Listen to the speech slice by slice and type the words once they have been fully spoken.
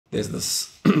There's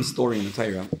this story in the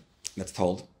Torah that's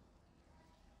told.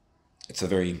 It's a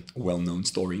very well-known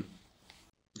story.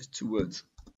 There's 2 words.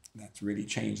 That's really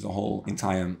changed the whole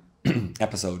entire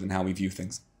episode and how we view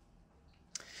things.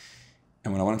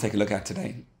 And what I want to take a look at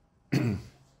today,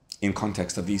 in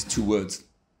context of these 2 words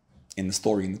in the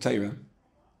story in the Torah,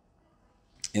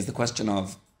 is the question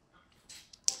of,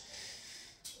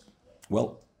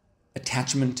 well,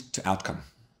 attachment to outcome.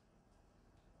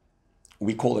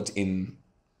 We call it in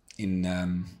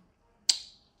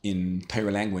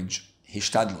Torah language,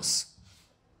 hishtadlus.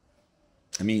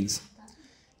 It means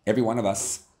every one of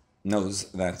us knows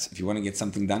that if you want to get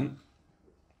something done,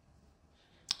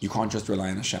 you can't just rely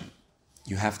on Hashem.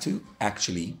 You have to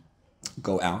actually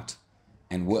go out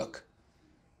and work.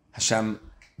 Hashem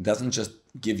doesn't just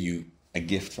give you a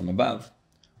gift from above.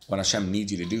 What Hashem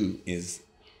needs you to do is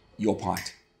your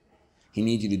part. He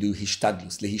needs you to do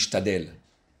hishtadlus, lehishtadel,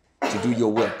 to do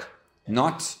your work,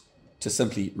 not to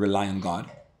simply rely on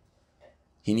God.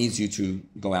 He needs you to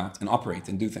go out and operate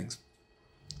and do things.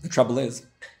 The trouble is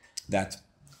that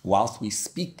whilst we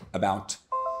speak about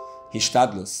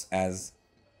hishtadlus as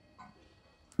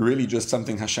really just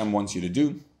something Hashem wants you to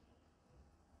do,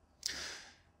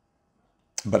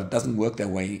 but it doesn't work that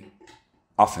way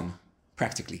often,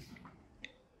 practically.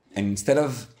 And instead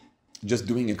of just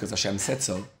doing it because Hashem said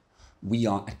so, we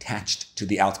are attached to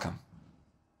the outcome.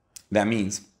 That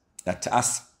means that to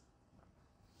us,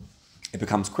 it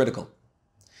becomes critical.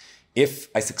 If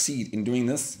I succeed in doing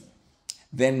this,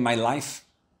 then my life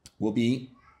will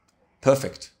be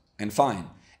perfect and fine.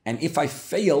 And if I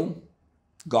fail,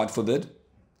 God forbid,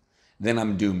 then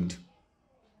I'm doomed.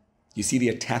 You see the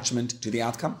attachment to the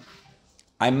outcome?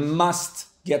 I must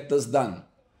get this done.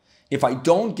 If I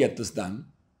don't get this done,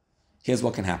 here's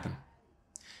what can happen.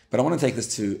 But I want to take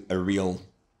this to a real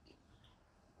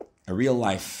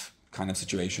life kind of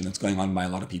situation that's going on by a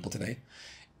lot of people today.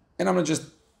 And I'm going to just,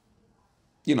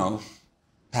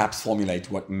 perhaps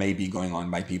formulate what may be going on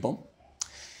by people.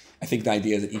 I think the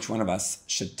idea is that each one of us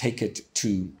should take it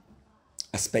to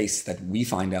a space that we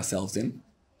find ourselves in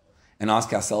and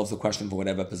ask ourselves the question for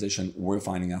whatever position we're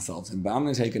finding ourselves in. But I'm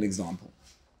going to take an example.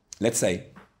 Let's say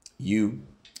you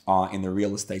are in the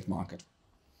real estate market.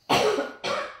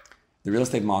 The real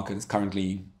estate market is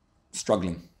currently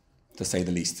struggling, to say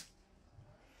the least.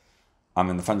 I'm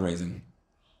in the fundraising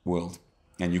world,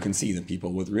 and you can see that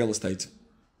people with real estate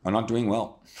are not doing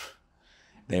well.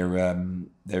 They're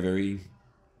having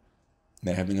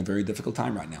a very difficult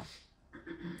time right now.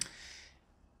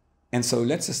 And so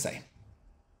let's just say,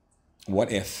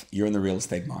 what if you're in the real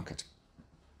estate market?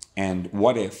 And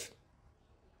what if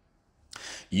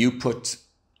you put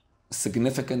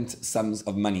significant sums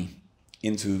of money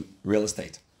into real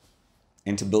estate,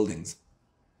 into buildings?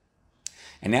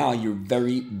 And now you're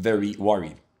very, very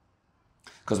worried.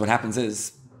 Because what happens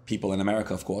is, people in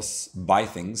America, of course, buy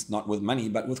things not with money,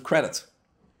 but with credit.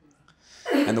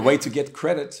 And the way to get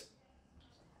credit,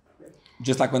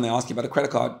 just like when they ask you about a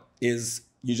credit card, is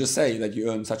you just say that you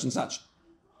earn such and such.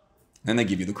 Then they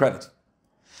give you the credit.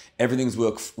 Everything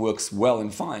works well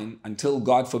and fine until,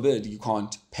 God forbid, you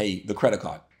can't pay the credit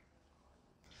card.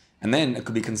 And then it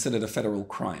could be considered a federal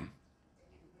crime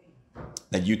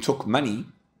that you took money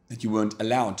that you weren't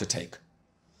allowed to take.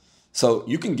 So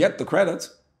you can get the credit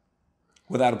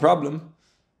without a problem,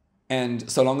 and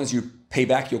so long as you pay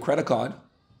back your credit card,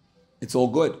 it's all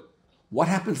good. What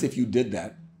happens if you did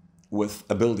that with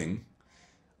a building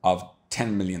of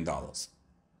 $10 million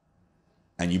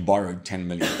and you borrowed $10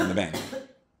 million from the bank?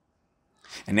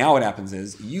 And now what happens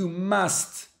is you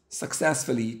must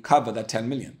successfully cover that $10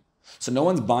 million. So no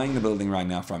one's buying the building right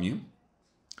now from you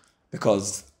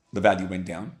because the value went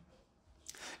down,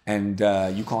 and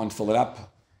you can't fill it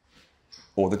up,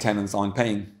 or the tenants aren't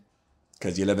paying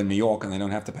because you live in New York and they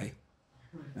don't have to pay,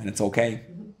 and it's okay.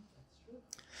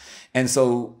 And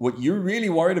so what you're really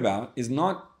worried about is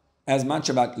not as much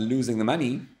about losing the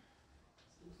money,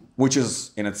 which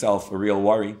is in itself a real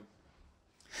worry,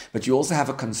 but you also have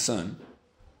a concern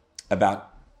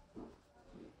about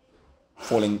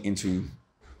falling into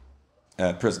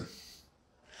prison.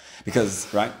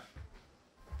 Because, right,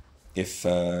 if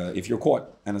you're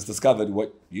caught and it's discovered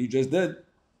what you just did,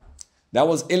 that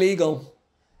was illegal,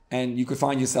 and you could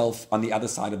find yourself on the other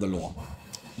side of the law.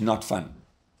 Not fun.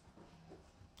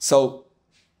 So,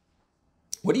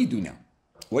 what do you do now?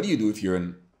 What do you do if you're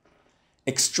in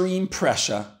extreme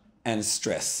pressure and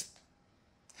stress?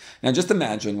 Now, just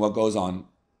imagine what goes on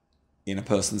in a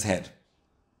person's head.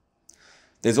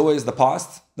 There's always the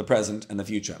past, the present, and the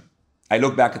future. I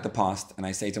look back at the past and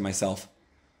I say to myself,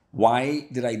 why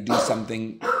did I do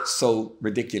something so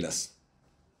ridiculous?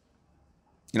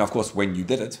 Of course, when you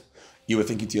did it, you were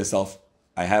thinking to yourself,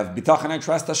 I have bitachon, I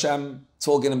trust Hashem, it's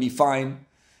all going to be fine,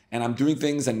 and I'm doing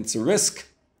things and it's a risk.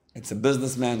 It's a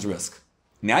businessman's risk.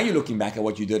 Now you're looking back at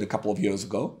what you did a couple of years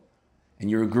ago and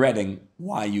you're regretting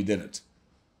why you did it.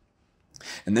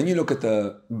 And then you look at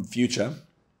the future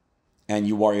and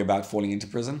you worry about falling into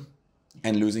prison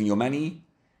and losing your money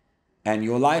and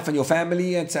your life and your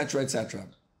family, etc., etc.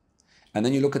 And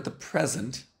then you look at the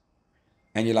present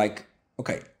and you're like,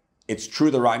 okay, it's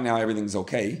true that right now everything's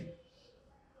okay,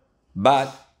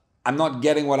 but I'm not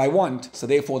getting what I want. So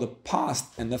therefore the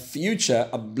past and the future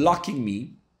are blocking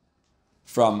me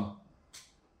from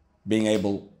being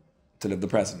able to live the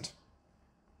present.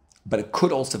 But it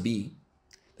could also be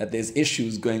that there's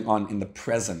issues going on in the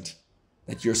present,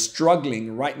 that you're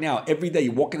struggling right now. Every day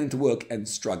you're walking into work and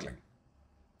struggling.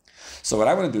 So what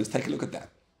I want to do is take a look at that.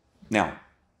 Now,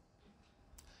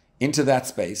 into that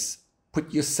space,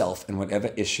 put yourself in whatever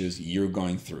issues you're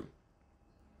going through.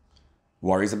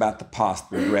 Worries about the past,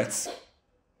 regrets,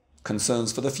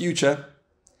 concerns for the future,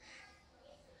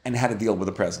 and how to deal with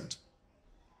the present.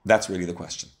 That's really the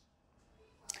question.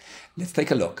 Let's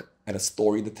take a look at a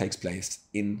story that takes place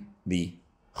in the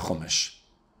Chumash.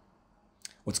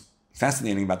 What's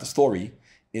fascinating about the story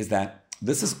is that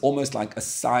this is almost like a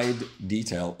side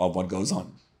detail of what goes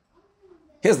on.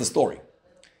 Here's the story.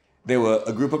 There were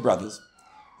a group of brothers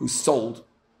who sold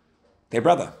their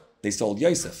brother. They sold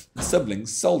Yosef. The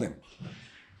siblings sold him.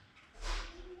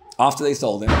 After they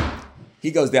sold him,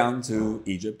 he goes down to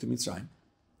Egypt, to Mitzrayim,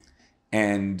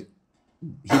 and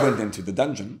he went into the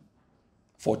dungeon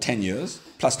for 10 years,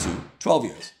 plus 2, 12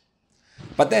 years.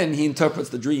 But then he interprets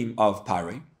the dream of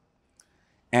Pari,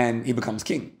 and he becomes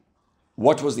king.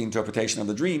 What was the interpretation of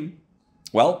the dream?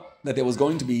 Well, that there was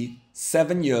going to be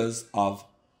 7 years of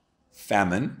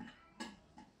famine,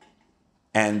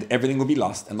 and everything would be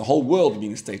lost, and the whole world would be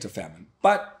in a state of famine.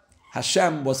 But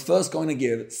Hashem was first going to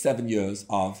give 7 years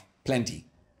of plenty.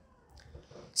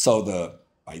 So the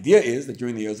idea is that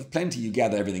during the years of plenty, you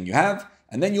gather everything you have,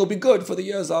 and then you'll be good for the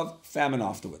years of famine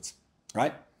afterwards,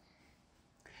 right?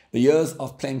 The years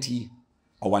of plenty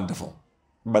are wonderful,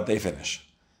 but they finish.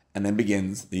 And then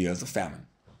begins the years of famine.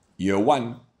 Year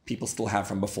 1, people still have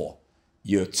from before.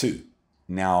 Year 2,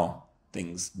 now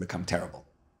things become terrible.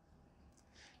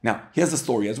 Now, here's the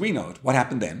story as we know it. What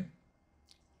happened then?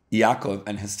 Yakov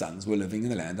and his sons were living in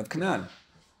the land of Canaan.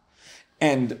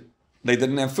 And they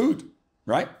didn't have food,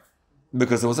 right?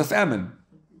 Because there was a famine.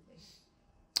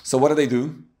 So what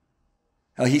do?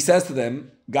 He says to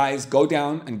them, guys, go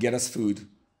down and get us food.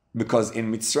 Because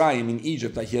in Mitzrayim, in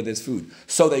Egypt, I hear there's food.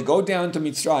 So they go down to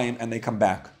Mitzrayim and they come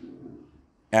back.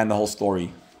 And the whole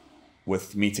story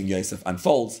with meeting Yosef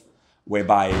unfolds,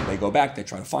 whereby they go back, they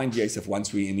try to find Yosef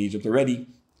once we're in Egypt already.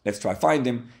 Let's try to find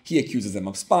him. He accuses them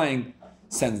of spying,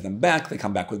 sends them back. They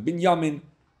come back with Binyamin.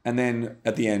 And then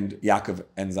at the end, Yakov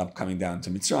ends up coming down to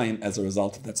Mitzrayim as a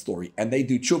result of that story. And they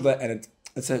do tshuva, and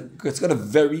it's got a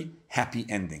very happy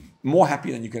ending. More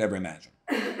happy than you could ever imagine.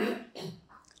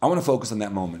 I want to focus on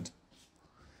that moment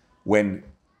when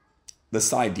the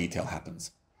side detail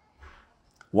happens.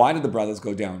 Why did the brothers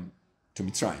go down to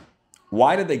Mitzrayim?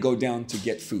 Why did they go down to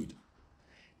get food?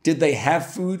 Did they have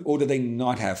food or did they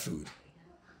not have food?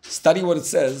 Study what it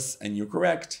says, and you're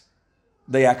correct.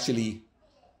 They actually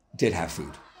did have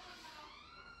food.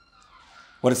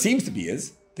 What it seems to be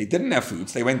is they didn't have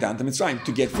food, so they went down to Mitzrayim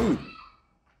to get food.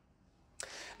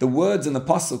 The words in the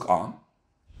pasuk are,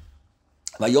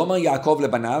 Vayomer Yakov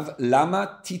lebanav,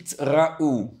 lama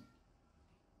titra'u.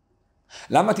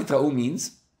 Lama titra'u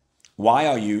means, why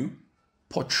are you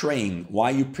portraying?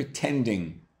 Why are you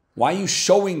pretending? Why are you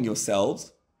showing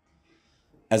yourselves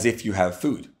as if you have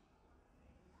food?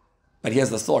 But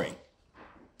here's the story.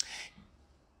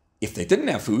 If they didn't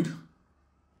have food,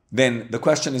 then the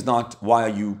question is not, why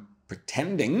are you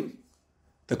pretending?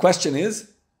 The question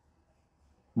is,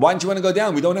 why don't you want to go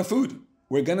down? We don't have food.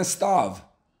 We're going to starve.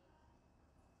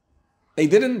 He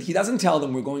doesn't tell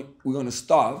them we're going to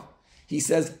starve. He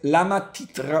says, Lama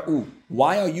titra'u.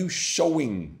 Why are you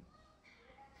showing?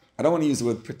 I don't want to use the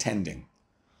word pretending.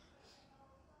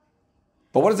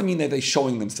 But what does it mean that they're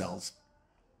showing themselves?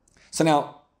 So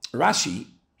now, Rashi,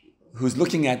 who's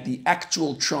looking at the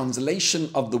actual translation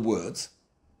of the words,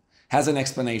 has an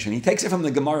explanation. He takes it from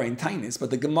the Gemara in Tainis, but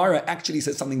the Gemara actually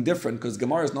says something different because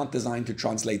Gemara is not designed to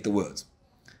translate the words.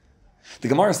 The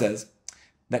Gemara says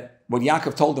that what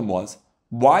Yakov told them was,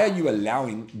 why are you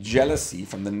allowing jealousy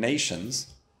from the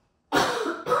nations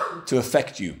to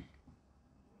affect you?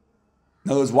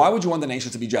 In other words, why would you want the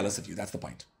nations to be jealous of you? That's the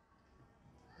point.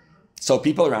 So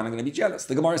people around are going to be jealous.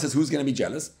 The Gemara says, who's going to be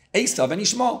jealous? Esav and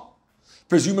Ishmael.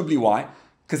 Presumably why?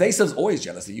 Because Esav's always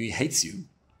jealous of you. He hates you.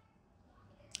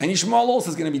 And Yishmael also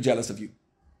is going to be jealous of you.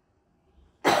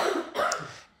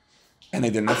 And they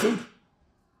didn't have food.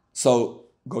 So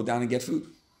go down and get food.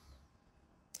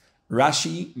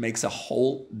 Rashi makes a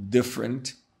whole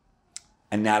different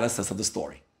analysis of the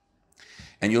story.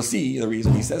 And you'll see the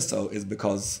reason he says so is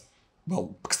because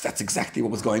that's exactly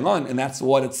what was going on, and that's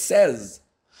what it says.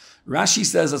 Rashi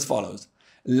says as follows: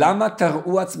 Lama tar'u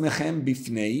atzmechem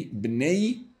bifnei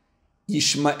bnei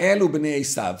Yishmael u'bnei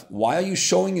Esav. Why are you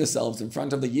showing yourselves in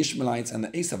front of the Yishmaelites and the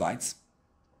Esavites?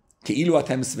 Ke'ilu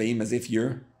atem sveim, as if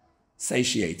you're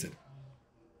satiated.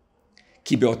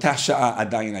 Ki be'otah sha'a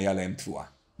adayin haya lehem tfuah.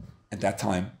 At that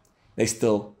time, they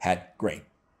still had grain.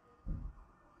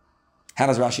 How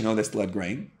does Rashi know they still had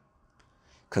grain?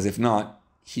 Because if not,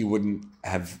 he wouldn't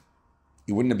have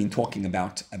been talking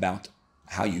about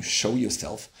how you show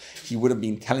yourself. He would have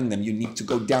been telling them you need to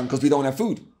go down because we don't have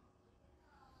food.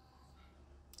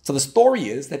 So the story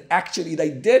is that actually they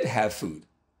did have food.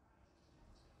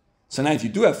 So now if you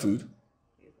do have food,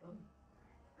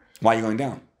 why are you going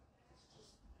down?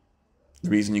 The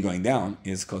reason you're going down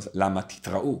is because lama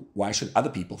titrá'u. Why should other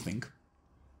people think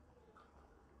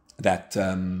that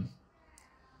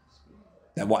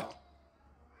what?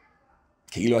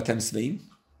 Ke'ilu atem sveim.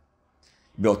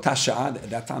 Be'otah sha'a, at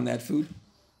that time they had food.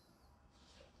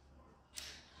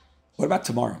 What about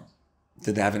tomorrow?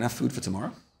 Did they have enough food for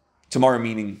tomorrow? Tomorrow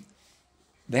meaning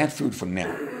they had food for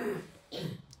now.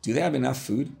 Do they have enough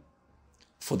food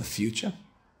for the future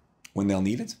when they'll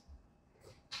need it?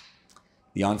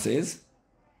 The answer is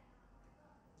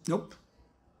nope.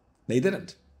 They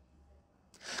didn't.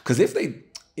 Because if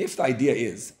the idea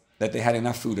is that they had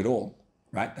enough food at all,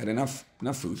 right? They had enough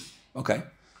food. Okay.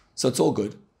 So it's all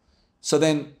good. So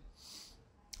then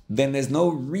there's no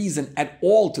reason at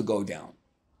all to go down.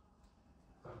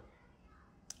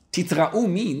 Titra'u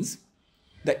means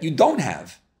that you don't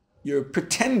have. You're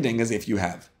pretending as if you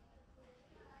have.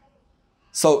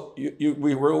 So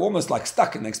we were almost like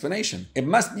stuck in the explanation. It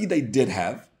must be they did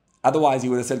have. Otherwise, he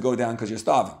would have said, go down because you're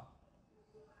starving.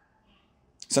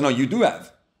 So no, you do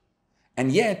have.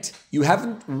 And yet, you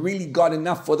haven't really got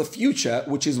enough for the future,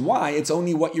 which is why it's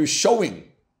only what you're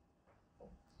showing.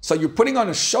 So you're putting on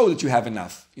a show that you have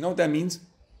enough. You know what that means?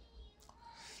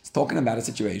 It's talking about a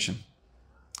situation.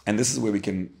 And this is where we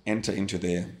can enter into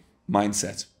their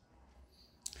mindset.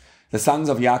 The sons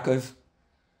of Yakov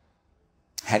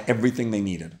had everything they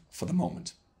needed for the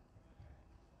moment.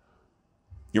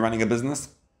 You're running a business,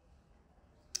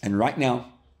 and right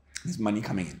now, there's money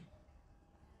coming in.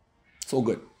 It's all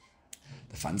good.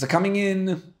 The funds are coming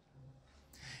in.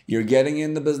 You're getting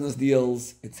in the business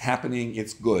deals. It's happening.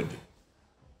 It's good.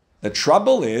 The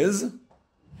trouble is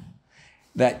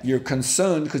that you're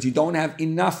concerned because you don't have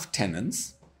enough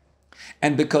tenants,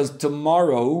 and because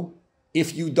tomorrow,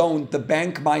 if you don't, the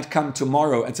bank might come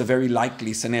tomorrow. It's a very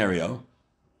likely scenario,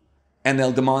 and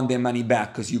they'll demand their money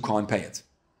back because you can't pay it.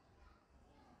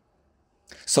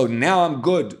 So now I'm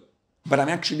good, but I'm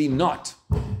actually not.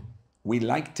 We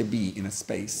like to be in a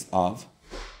space of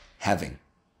having.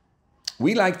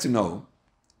 We like to know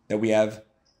that we have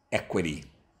equity.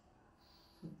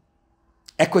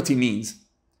 Equity means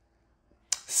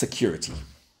security,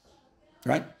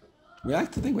 right? We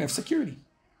like to think we have security.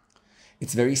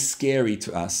 It's very scary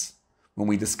to us when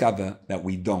we discover that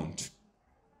we don't.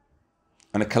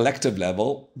 On a collective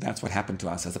level, that's what happened to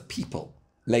us as a people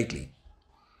lately.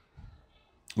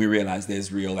 We realize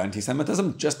there's real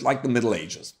anti-Semitism, just like the Middle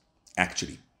Ages,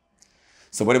 actually.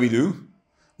 So what do?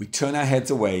 We turn our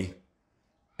heads away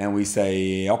and we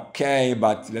say, okay,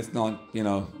 but let's not,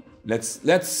 let's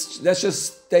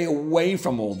just stay away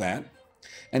from all that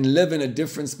and live in a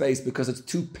different space because it's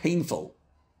too painful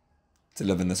to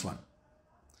live in this one.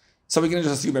 So we're going to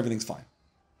just assume everything's fine,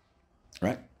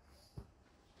 right?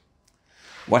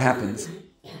 What happens?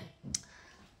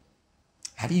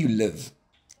 How do you live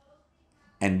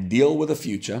and deal with the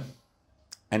future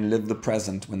and live the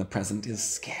present when the present is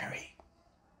scary?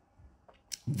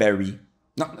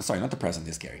 Not the present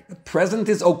is scary. The present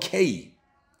is okay.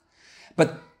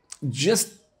 But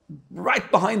just right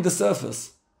behind the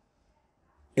surface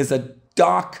is a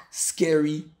dark,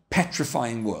 scary,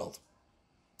 petrifying world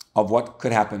of what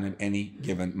could happen at any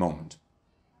given moment.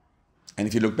 And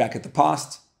if you look back at the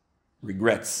past,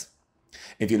 regrets.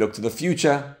 If you look to the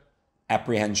future,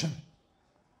 apprehension.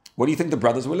 What do you think the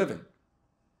brothers were living?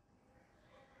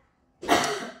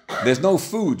 There's no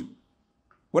food.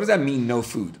 What does that mean, no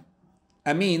food?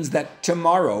 That means that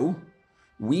tomorrow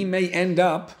we may end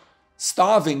up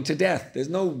starving to death. There's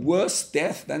no worse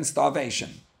death than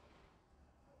starvation.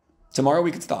 Tomorrow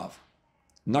we could starve.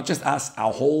 Not just us,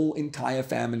 our whole entire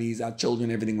families, our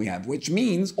children, everything we have. Which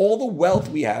means all the wealth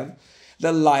we have,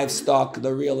 the livestock,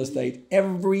 the real estate,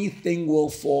 everything will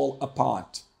fall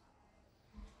apart.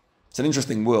 It's an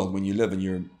interesting world when you live and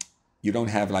you don't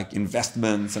have like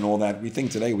investments and all that. We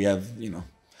think today we have,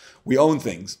 we own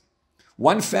things.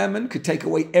 One famine could take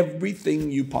away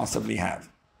everything you possibly have.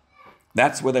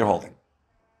 That's where they're holding.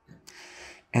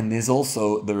 And there's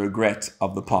also the regret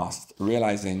of the past,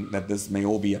 realizing that this may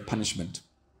all be a punishment.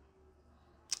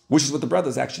 Which is what the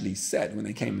brothers actually said when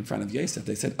they came in front of Yosef.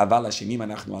 They said, Aval Hashemim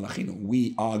anachnu al achinu.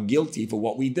 We are guilty for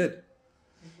what we did.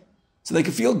 So they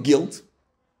could feel guilt.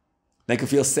 They could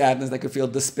feel sadness. They could feel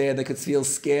despair. They could feel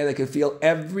scared. They could feel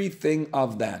everything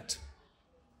of that.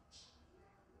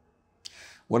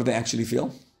 What did they actually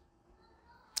feel?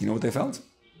 You know what they felt?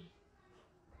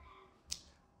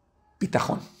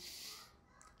 Bitachon.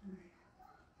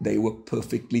 They were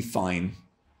perfectly fine.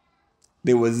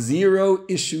 There were zero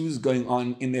issues going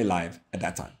on in their life at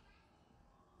that time.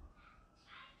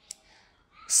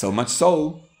 So much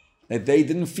so that they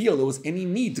didn't feel there was any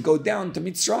need to go down to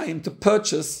Mitzrayim to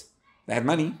purchase. They had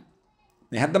money.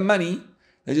 They had the money.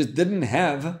 They just didn't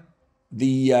have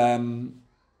the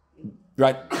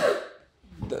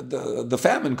the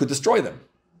famine could destroy them.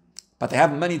 But they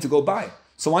have money to go buy.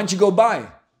 So why don't you go buy?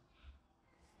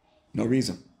 No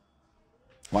reason.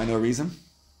 Why no reason?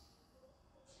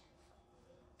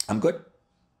 I'm good.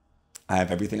 I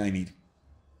have everything I need.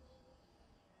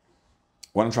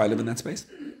 Want to try to live in that space?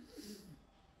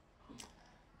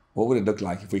 What would it look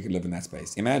like if we could live in that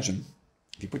space? Imagine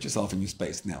if you put yourself in your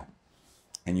space now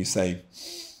and you say,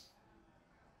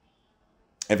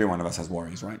 every one of us has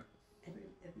worries, right?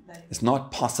 It's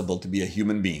not possible to be a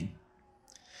human being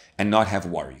and not have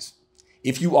worries.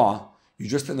 If you are, you're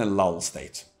just in a lull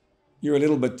state. You're a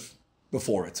little bit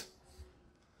before it.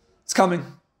 It's coming,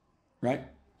 right?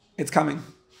 It's coming.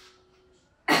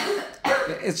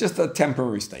 It's just a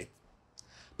temporary state.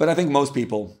 But I think most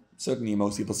people, certainly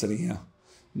most people sitting here,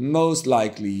 most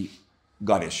likely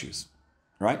got issues,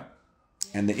 right?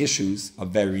 And the issues are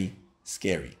very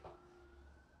scary.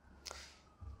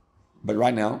 But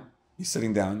right now, you're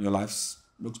sitting down, your life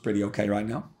looks pretty okay right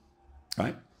now,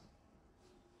 right?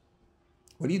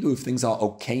 What do you do if things are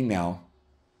okay now,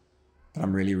 but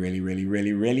I'm really, really, really,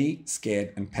 really, really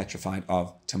scared and petrified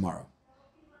of tomorrow?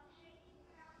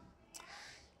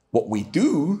 What we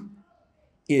do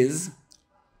is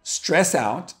stress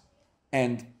out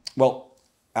and, well,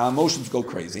 our emotions go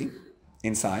crazy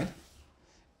inside.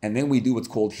 And then we do what's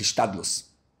called hishtadlus.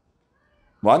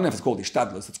 Well, I don't know if it's called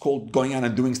hishtadlus. It's called going out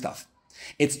and doing stuff.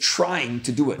 It's trying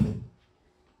to do it.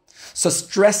 So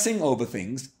stressing over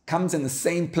things comes in the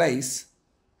same place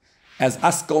as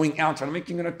us going out and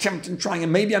making an attempt and trying,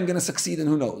 and maybe I'm going to succeed, and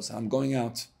who knows? I'm going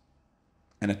out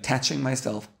and attaching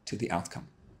myself to the outcome.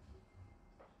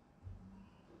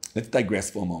 Let's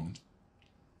digress for a moment.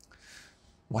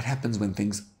 What happens when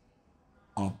things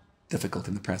are difficult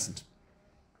in the present?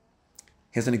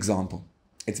 Here's an example.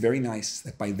 It's very nice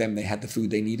that by them they had the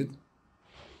food they needed.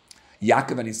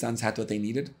 Yakov and his sons had what they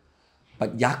needed.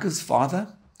 But Yaakov's father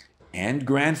and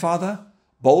grandfather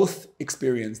both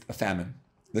experienced a famine,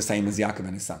 the same as Yakov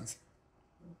and his sons.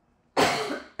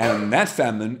 And in that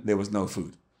famine, there was no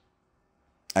food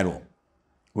at all.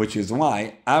 Which is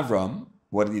why Avram,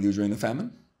 what did he do during the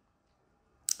famine?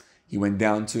 He went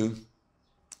down to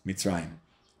Mitzrayim.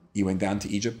 He went down to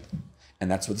Egypt.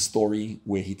 And that's what the story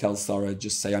where he tells Sarah,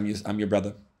 just say, I'm your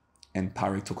brother. And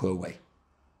Pari took her away.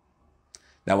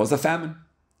 That was a famine.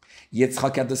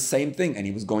 Yitzchak had the same thing, and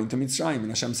he was going to Mitzrayim. And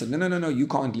Hashem said, no, you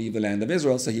can't leave the land of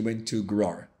Israel. So he went to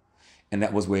Gerar. And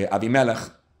that was where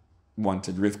Avimelech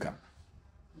wanted Rivka.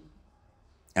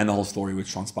 And the whole story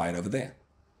which transpired over there.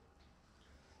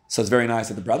 So it's very nice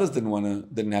that the brothers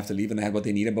didn't have to leave and they had what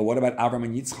they needed. But what about Avram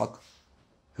and Yitzchak,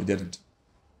 who didn't?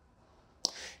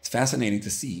 It's fascinating to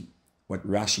see what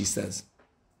Rashi says.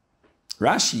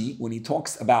 Rashi, when he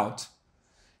talks about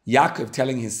Yaakov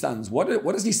telling his sons, what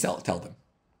does he tell them?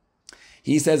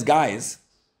 He says, guys,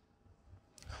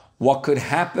 what could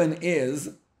happen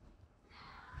is,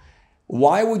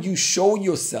 why would you show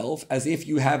yourself as if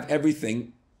you have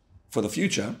everything for the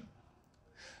future?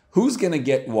 Who's going to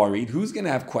get worried? Who's going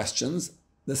to have questions?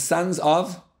 The sons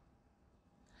of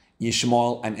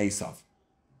Yishmael and Esav.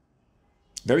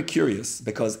 Very curious,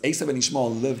 because Esav and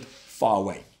Yishmael lived far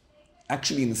away,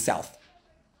 actually in the south.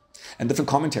 And different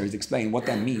commentaries explain what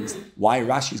that means, why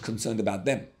Rashi is concerned about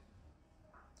them.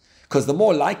 Because the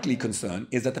more likely concern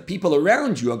is that the people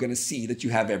around you are going to see that you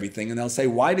have everything, and they'll say,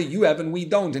 why do you have and we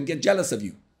don't, and get jealous of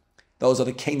you. Those are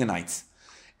the Canaanites.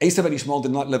 Esav and Yishmael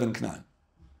did not live in Canaan.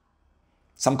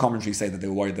 Some commentaries say that they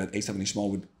were worried that Esav and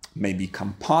Yishmael would maybe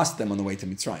come past them on the way to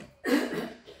Mitzrayim.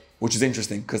 Which is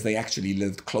interesting, because they actually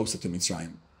lived closer to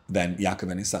Mitzrayim than Yakov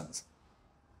and his sons.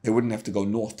 They wouldn't have to go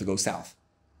north to go south.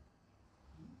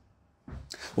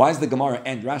 Why is the Gemara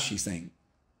and Rashi saying?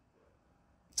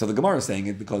 So the Gemara is saying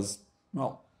it because,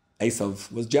 well,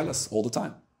 Esav was jealous all the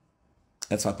time.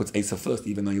 That's why it puts Esav first,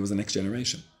 even though he was the next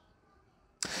generation.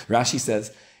 Rashi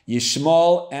says,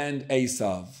 Yishmael and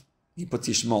Esav. He puts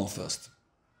Yishmael first.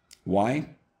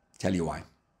 Why? Tell you why.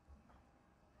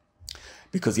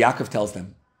 Because Yaakov tells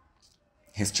them,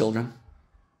 his children,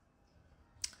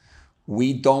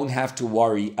 we don't have to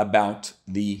worry about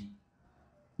the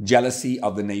jealousy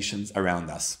of the nations around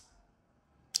us.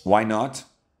 Why not?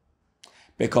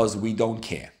 Because we don't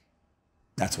care.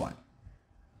 That's why.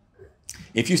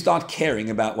 If you start caring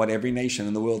about what every nation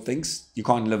in the world thinks, you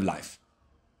can't live life.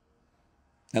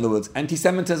 In other words,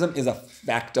 anti-Semitism is a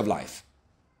fact of life.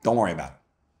 Don't worry about it.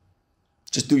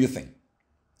 Just do your thing.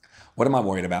 What am I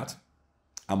worried about?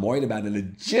 I'm worried about a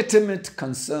legitimate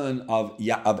concern of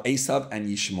Esav and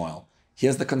Yishmael.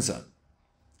 Here's the concern.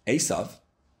 Esav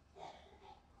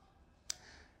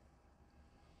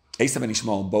and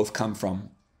Yishmael both come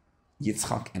from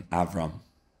Yitzchak and Avram.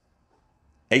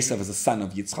 Esav is the son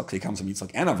of Yitzchak. He comes from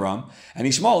Yitzchak and Avram. And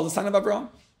Yishmael is the son of Avram.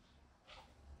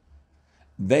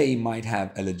 They might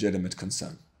have a legitimate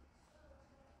concern.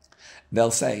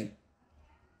 They'll say,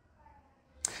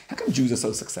 how come Jews are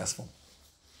so successful?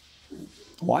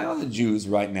 Why are the Jews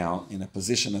right now in a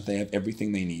position that they have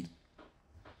everything they need?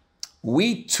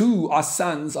 We too are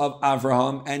sons of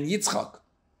Avraham and Yitzchak,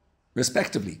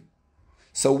 respectively.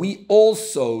 So we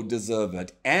also deserve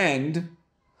it. And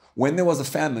when there was a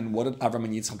famine, what did Avraham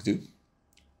and Yitzchak do?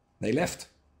 They left.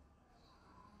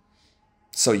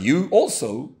 So you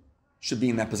also should be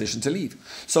in that position to leave.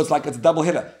 So it's like it's a double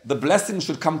hitter. The blessings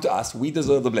should come to us. We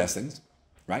deserve the blessings,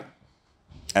 right?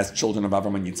 As children of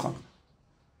Avraham and Yitzchak.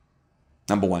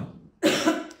 Number one.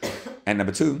 And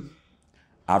number two,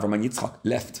 Avraham and Yitzchak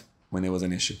left when there was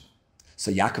an issue.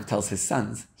 So Yaakov tells his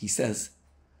sons, he says,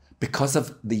 because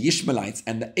of the Yishmaelites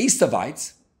and the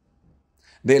Esavites,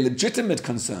 their legitimate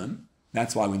concern,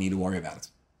 that's why we need to worry about it.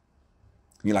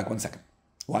 And you're like, 1 second.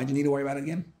 Why do you need to worry about it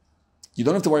again? You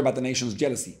don't have to worry about the nation's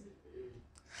jealousy.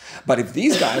 But if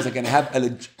these guys are going to have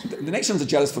the nations are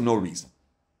jealous for no reason.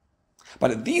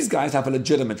 But if these guys have a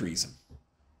legitimate reason,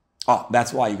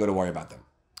 that's why you got to worry about them.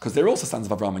 Because they're also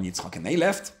sons of Avraham and Yitzchak, and they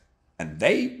left, and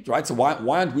they, right? So why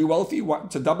aren't we wealthy?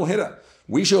 It's a double hitter.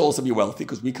 We should also be wealthy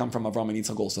because we come from Avraham and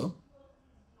Yitzchak also.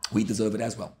 We deserve it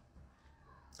as well.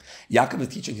 Yaakov is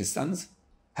teaching his sons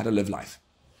how to live life.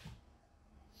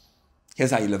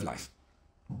 Here's how you live life.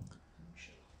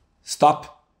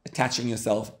 Stop attaching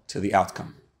yourself to the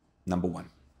outcome. Number one.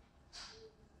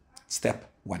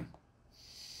 Step one.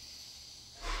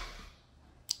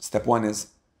 Step one is,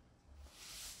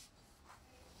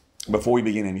 before we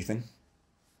begin anything,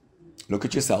 look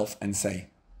at yourself and say,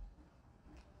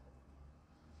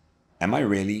 am I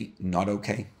really not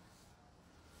okay?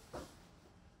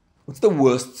 What's the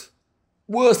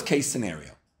worst case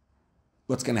scenario?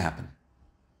 What's going to happen?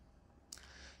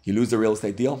 You lose the real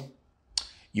estate deal.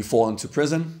 You fall into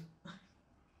prison.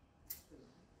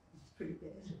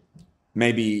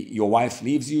 Maybe your wife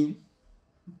leaves you.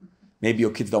 Maybe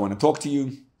your kids don't want to talk to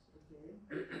you.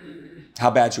 How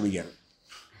bad should we get?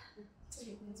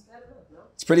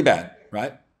 It's pretty bad,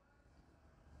 right?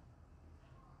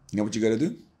 You know what you got to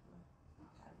do?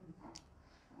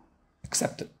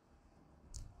 Accept it.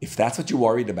 If that's what you're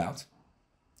worried about,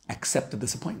 accept the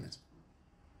disappointment.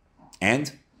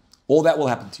 And all that will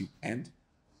happen to you. And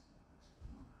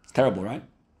it's terrible, right?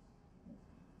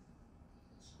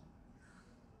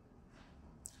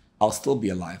 I'll still be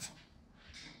alive.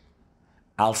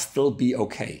 I'll still be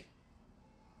okay.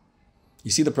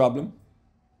 You see the problem?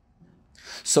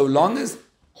 So long as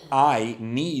I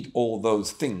need all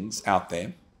those things out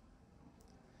there,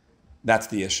 that's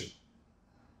the issue.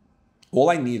 All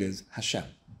I need is Hashem.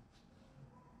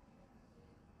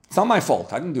 It's not my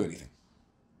fault. I didn't do anything.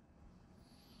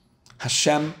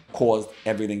 Hashem caused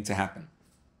everything to happen.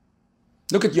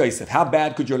 Look at Yosef. How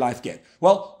bad could your life get?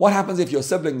 Well, what happens if your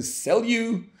siblings sell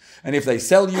you? And if they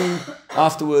sell you,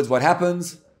 afterwards, what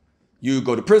happens? You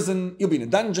go to prison. You'll be in a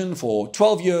dungeon for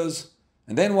 12 years.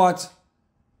 And then what?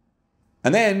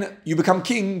 And then you become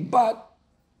king, but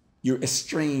you're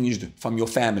estranged from your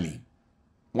family.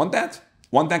 Want that?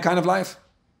 Want that kind of life?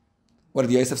 What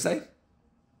did Yosef say?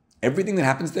 Everything that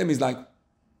happens to him, he's like,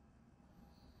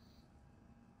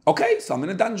 okay, so I'm in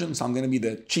a dungeon, so I'm going to be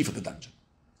the chief of the dungeon.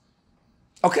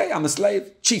 Okay, I'm a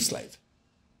slave, chief slave.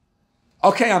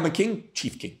 Okay, I'm a king,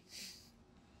 chief king.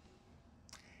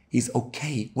 He's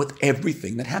okay with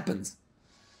everything that happens.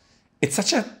 It's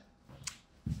such a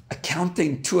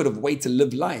counterintuitive way to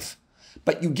live life.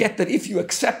 But you get that if you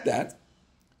accept that,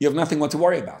 you have nothing what to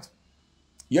worry about.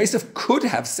 Yosef could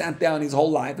have sat down his whole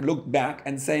life and looked back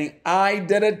and saying, I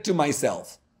did it to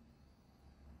myself.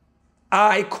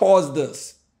 I caused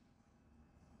this.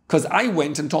 Because I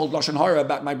went and told Lashon Hara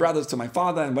about my brothers to my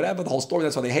father and whatever, the whole story,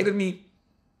 that's why they hated me.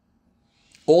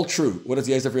 All true. What does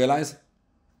Yosef realize?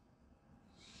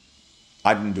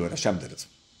 I didn't do it, Hashem did it.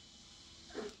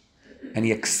 And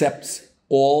he accepts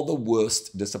all the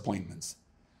worst disappointments.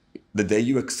 The day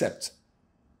you accept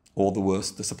all the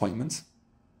worst disappointments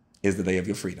is the day of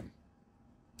your freedom.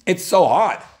 It's so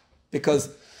hard because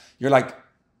you're like,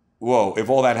 whoa, if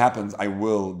all that happens, I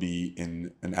will be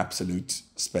in an absolute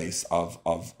space of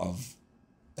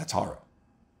that's horror.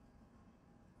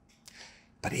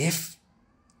 But if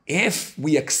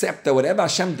we accept that whatever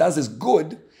Hashem does is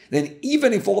good, then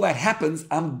even if all that happens,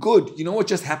 I'm good. You know what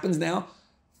just happens now?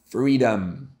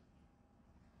 Freedom.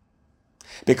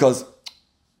 Because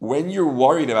when you're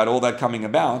worried about all that coming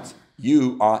about,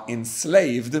 you are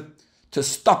enslaved to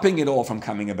stopping it all from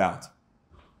coming about.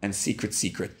 And secret,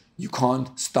 you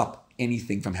can't stop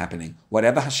anything from happening.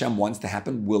 Whatever Hashem wants to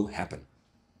happen will happen.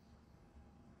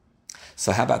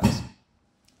 So how about this?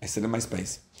 I sit in my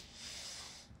space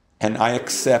and I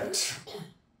accept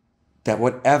that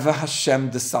whatever Hashem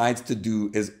decides to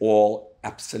do is all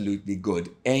absolutely good.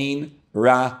 Ein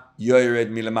ra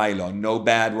yored milamaylo. No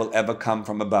bad will ever come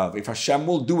from above. If Hashem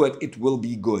will do it, it will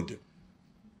be good.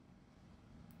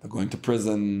 I'm going to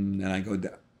prison and I go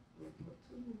down.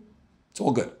 It's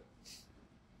all good.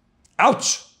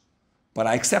 Ouch! But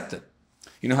I accept it.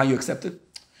 You know how you accept it?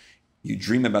 You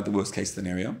dream about the worst case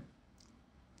scenario.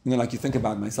 You know, like you think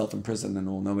about myself in prison and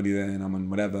all, nobody there, and I'm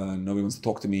on whatever, and nobody wants to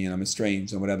talk to me, and I'm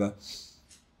estranged, and whatever.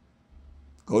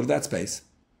 Go to that space.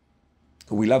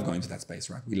 We love going to that space,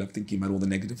 right? We love thinking about all the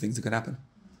negative things that could happen.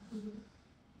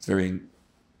 It's very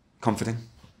comforting.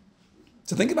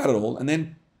 So think about it all, and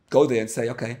then go there and say,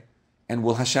 okay, and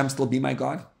will Hashem still be my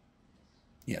God?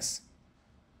 Yes.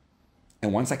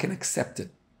 And once I can accept it,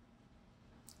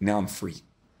 now I'm free.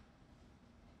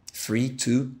 Free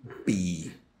to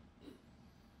be.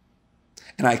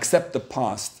 And I accept the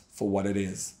past for what it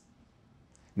is.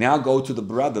 Now go to the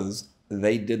brothers,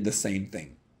 they did the same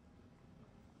thing.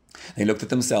 They looked at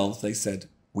themselves, they said,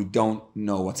 we don't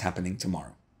know what's happening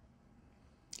tomorrow.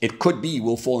 It could be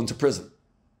we'll fall into prison.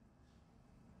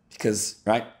 Because,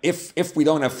 right, if we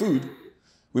don't have food,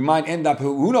 we might end up,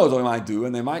 who knows what we might do,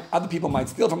 and other people might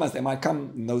steal from us, they might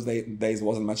come, in those days it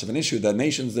wasn't much of an issue, the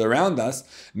nations around us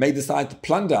may decide to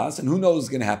plunder us, and who knows what's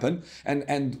going to happen,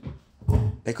 and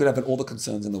they could have all the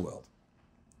concerns in the world.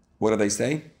 What do they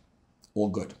say? All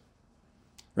good.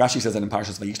 Rashi says that in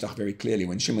Parshas Vayishlach very clearly,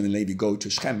 when Shimon and Levi go to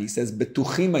Shechem, he says,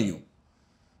 Betuchim ayu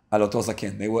al oto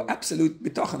zaken. They were absolute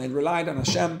bitochen, they relied on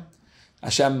Hashem.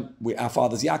 Hashem, our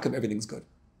fathers Yakov, everything's good.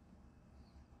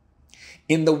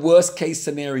 In the worst case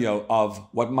scenario of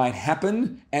what might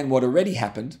happen and what already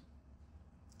happened,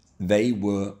 they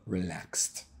were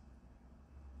relaxed.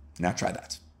 Now try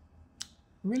that.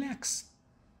 Relax.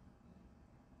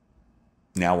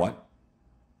 Now what?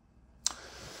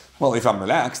 Well, if I'm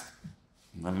relaxed,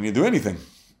 I don't need to do anything.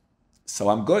 So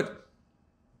I'm good.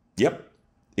 Yep.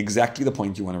 Exactly the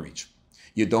point you want to reach.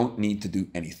 You don't need to do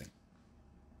anything.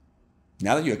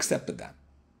 Now that you accepted that,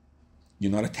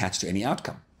 you're not attached to any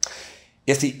outcome.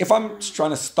 You see, if I'm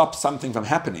trying to stop something from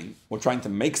happening or trying to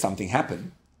make something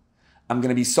happen, I'm going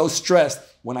to be so stressed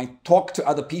when I talk to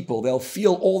other people, they'll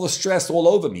feel all the stress all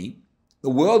over me. The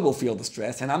world will feel the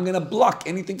stress and I'm going to block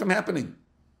anything from happening.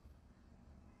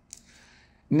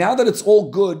 Now that it's all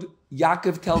good,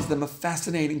 Yakov tells them a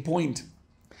fascinating point.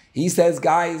 He says,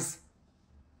 guys,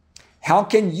 how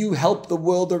can you help the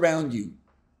world around you?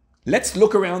 Let's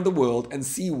look around the world and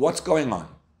see what's going on.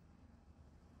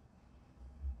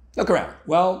 Look around.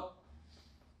 Well,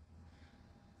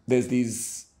 there's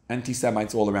these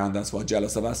anti-Semites all around us who are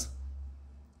jealous of us.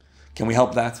 Can we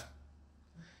help that?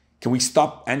 Can we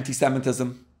stop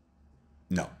anti-Semitism?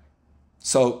 No.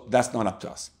 So that's not up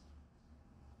to us.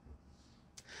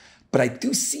 But I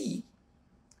do see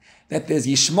that there's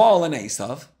Yishmael and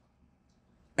Esav,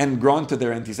 and granted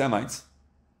they're anti-Semites,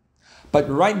 but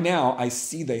right now I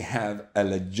see they have a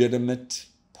legitimate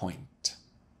point.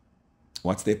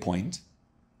 What's their point?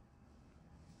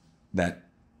 That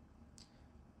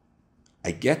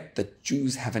I get that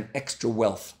Jews have an extra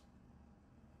wealth.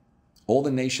 All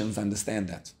the nations understand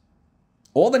that.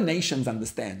 All the nations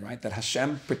understand, right, that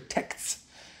Hashem protects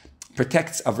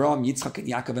Avraham, Yitzchak, and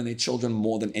Yakov and their children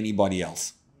more than anybody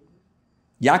else.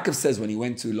 Yakov says when he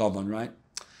went to Lavan, right,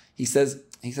 he says,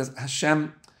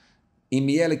 Hashem,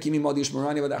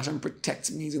 Hashem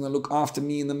protects me. He's going to look after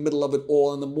me in the middle of it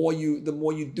all. And the more you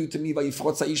do to me,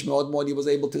 he was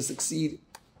able to succeed.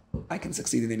 I can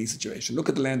succeed in any situation. Look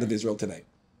at the land of Israel today.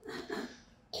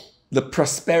 The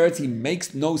prosperity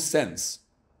makes no sense.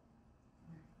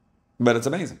 But it's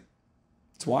amazing.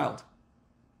 It's wild.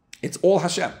 It's all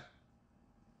Hashem.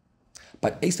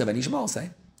 But Esav and Ishmael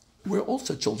say, we're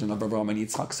also children of Avraham and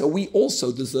Yitzchak, so we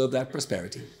also deserve that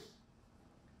prosperity.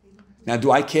 Now,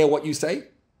 do I care what you say?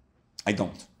 I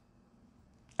don't.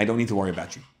 I don't need to worry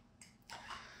about you.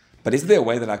 But is there a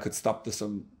way that I could stop this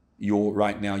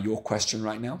your question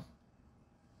right now?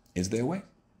 Is there a way?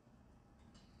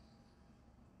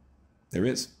 There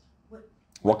is.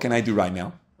 What can I do right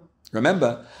now?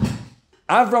 Remember,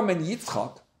 Avram and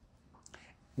Yitzchak,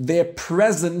 their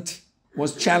present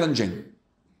was challenging.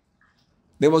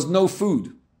 There was no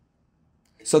food.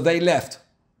 So they left.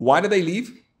 Why did they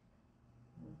leave?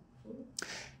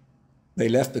 They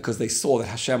left because they saw that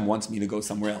Hashem wants me to go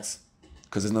somewhere else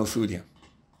because there's no food here.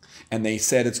 And they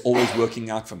said, it's always working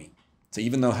out for me. So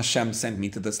even though Hashem sent me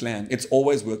to this land, it's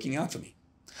always working out for me.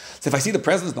 So if I see the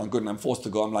present's not good and I'm forced to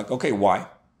go, I'm like, okay, why?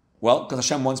 Well, because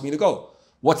Hashem wants me to go.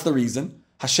 What's the reason?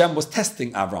 Hashem was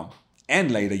testing Avram and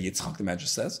later Yitzchak, the Medrash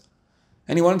says.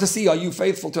 And he wanted to see, are you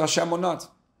faithful to Hashem or not?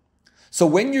 So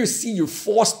when you see you're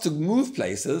forced to move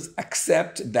places,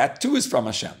 accept that too is from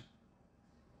Hashem.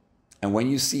 And when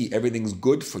you see everything's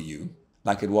good for you,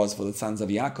 like it was for the sons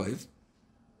of Yakov,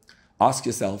 ask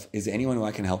yourself, is there anyone who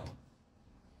I can help?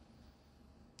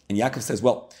 And Yakov says,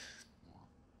 well,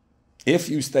 if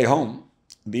you stay home,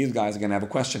 these guys are going to have a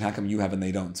question, how come you have and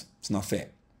they don't? It's not fair.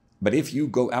 But if you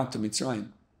go out to Mitzrayim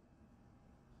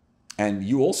and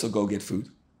you also go get food,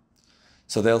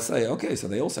 so they'll say, okay, so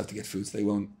they also have to get food, so they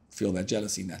won't feel that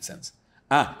jealousy in that sense.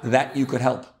 That you could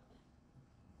help.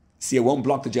 See, it won't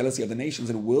block the jealousy of the nations,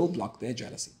 it will block their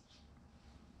jealousy.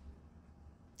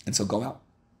 And so go out.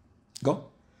 Go.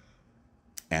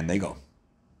 And they go.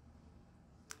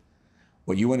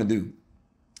 What you want to do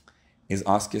is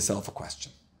ask yourself a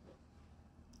question.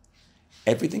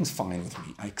 Everything's fine with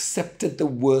me. I accepted the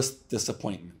worst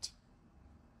disappointment.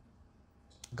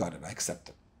 Got it, I accept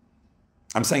it.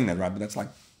 I'm saying that, right? But that's like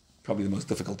probably the most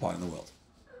difficult part in the world.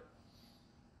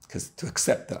 Because to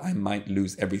accept that I might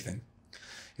lose everything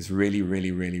is really,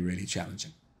 really, really, really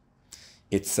challenging.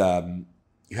 It's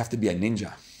you have to be a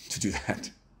ninja to do that.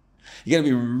 You got to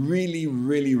be really,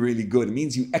 really, really good. It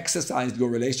means you exercised your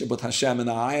relationship with Hashem in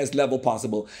the highest level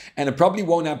possible. And it probably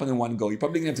won't happen in one go. You're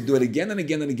probably going to have to do it again and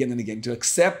again and again and again to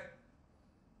accept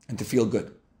and to feel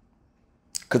good.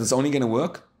 Because it's only going to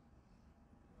work.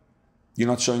 You're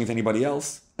not showing it to anybody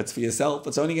else. It's for yourself.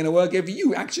 It's only going to work if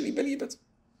you actually believe it.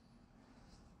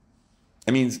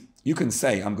 It means you can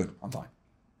say, I'm good, I'm fine.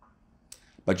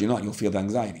 But you're not. You'll feel the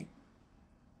anxiety.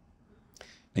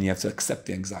 And you have to accept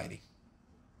the anxiety.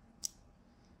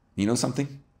 You know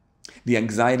something? The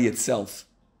anxiety itself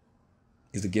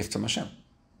is a gift from Hashem.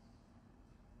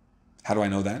 How do I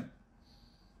know that?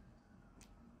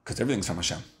 Because everything's from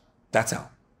Hashem. That's how.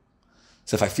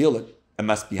 So if I feel it, it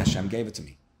must be Hashem gave it to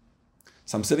me.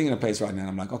 So I'm sitting in a place right now and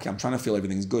I'm like, okay, I'm trying to feel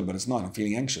everything's good, but it's not. I'm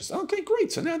feeling anxious. Okay,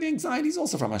 great. So now the anxiety is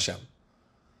also from Hashem.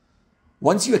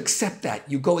 Once you accept that,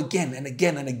 you go again and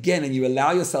again and again and you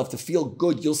allow yourself to feel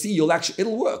good, you'll see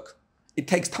it'll work. It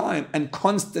takes time and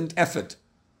constant effort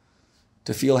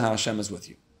to feel how Hashem is with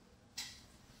you.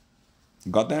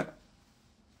 You got that?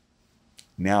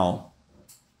 Now,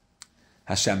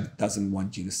 Hashem doesn't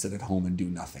want you to sit at home and do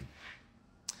nothing.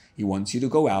 He wants you to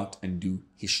go out and do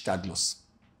hishtadlus.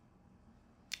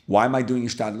 Why am I doing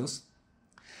hishtadlus?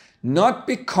 Not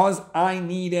because I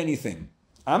need anything.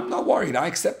 I'm not worried. I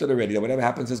accept it already. That whatever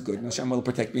happens is good. And Hashem will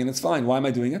protect me and it's fine. Why am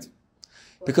I doing it?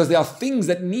 Because there are things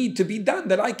that need to be done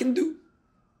that I can do.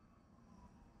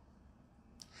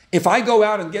 If I go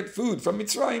out and get food from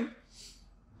Mitzrayim,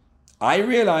 I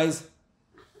realize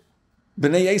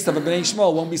Bnei Esav and Bnei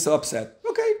Ishmael won't be so upset.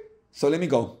 Okay, so let me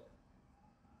go.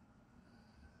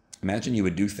 Imagine you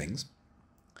would do things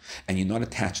and you're not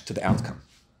attached to the outcome.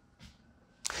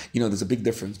 You know, there's a big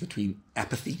difference between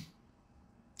apathy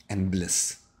and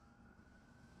bliss.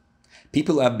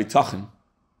 People who have bitachon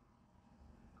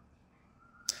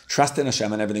trust in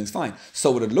Hashem and everything's fine.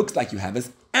 So what it looks like you have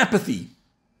is apathy.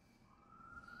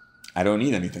 I don't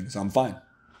need anything, so I'm fine.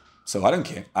 So I don't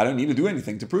care. I don't need to do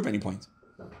anything to prove any point.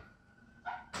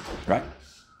 Right?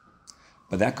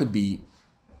 But that could be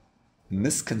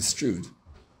misconstrued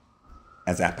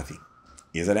as apathy.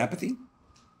 Is it apathy?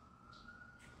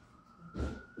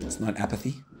 It's not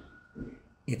apathy.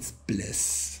 It's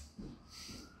bliss.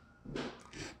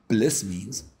 Bliss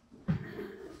means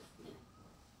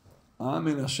I'm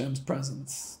in Hashem's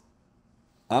presence.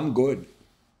 I'm good.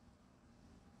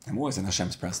 I'm always in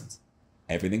Hashem's presence.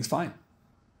 Everything's fine.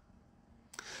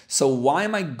 So why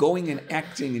am I going and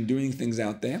acting and doing things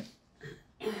out there?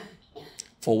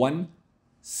 For one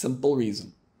simple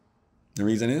reason. The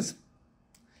reason is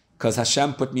because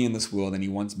Hashem put me in this world and He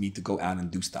wants me to go out and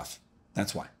do stuff.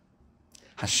 That's why.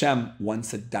 Hashem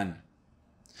wants it done.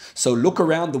 So look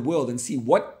around the world and see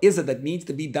what is it that needs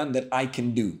to be done that I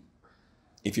can do.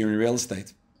 If you're in real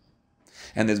estate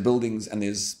and there's buildings and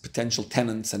there's potential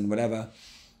tenants and whatever,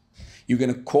 you're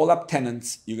going to call up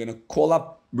tenants, you're going to call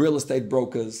up real estate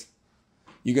brokers,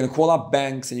 you're going to call up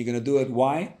banks, and you're going to do it.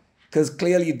 Why? Because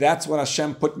clearly that's what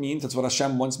Hashem put me in, that's what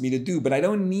Hashem wants me to do, but I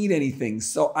don't need anything.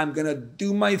 So I'm going to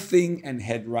do my thing and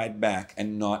head right back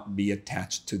and not be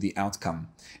attached to the outcome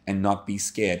and not be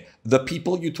scared. The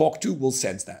people you talk to will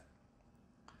sense that.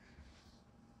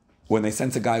 When they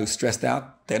sense a guy who's stressed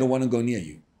out, they don't want to go near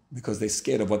you because they're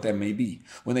scared of what that may be.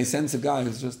 When they sense a guy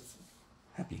who's just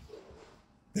happy,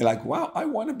 they're like, wow, I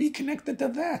want to be connected to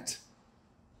that.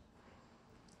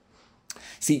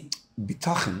 See,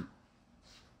 bitachon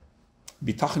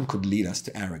could lead us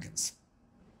to arrogance.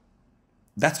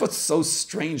 That's what's so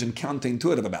strange and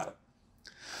counterintuitive about it.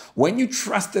 When you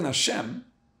trust in Hashem,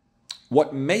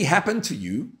 what may happen to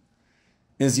you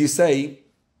is you say,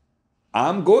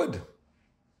 I'm good.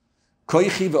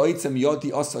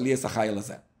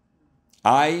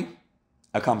 I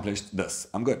accomplished this.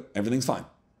 I'm good. Everything's fine.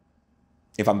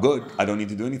 If I'm good, I don't need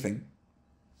to do anything.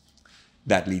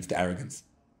 That leads to arrogance.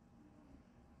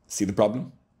 See the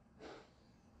problem?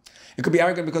 It could be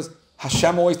arrogant because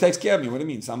Hashem always takes care of me. What do you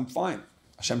mean? So I'm fine.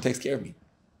 Hashem takes care of me.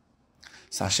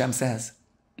 So Hashem says,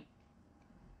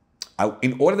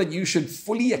 in order that you should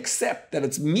fully accept that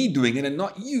it's me doing it and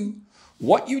not you,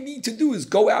 what you need to do is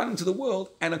go out into the world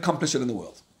and accomplish it in the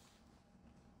world.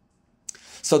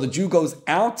 So the Jew goes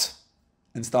out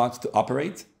and starts to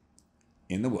operate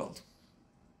in the world.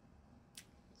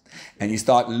 And you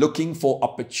start looking for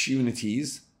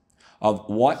opportunities of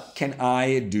what can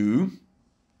I do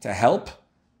to help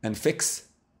and fix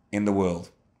in the world.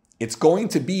 It's going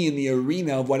to be in the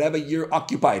arena of whatever you're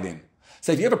occupied in.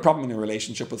 So if you have a problem in a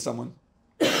relationship with someone,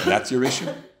 that's your issue.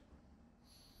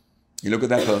 You look at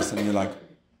that person and you're like,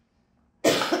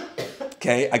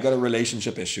 okay, I got a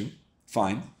relationship issue.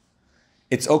 Fine.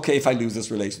 It's okay if I lose this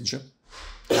relationship.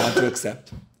 I want to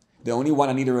accept. The only one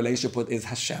I need a relationship with is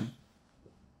Hashem.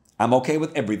 I'm okay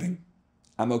with everything.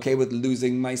 I'm okay with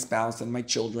losing my spouse and my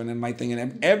children and my thing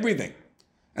and everything.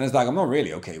 And it's like, I'm not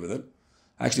really okay with it.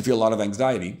 I actually feel a lot of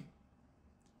anxiety.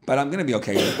 But I'm going to be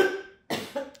okay with it.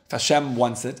 If Hashem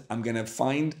wants it, I'm going to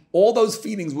find all those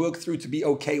feelings work through to be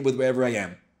okay with wherever I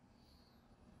am.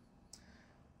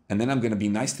 And then I'm going to be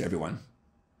nice to everyone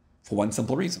for one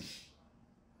simple reason.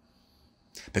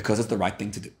 Because it's the right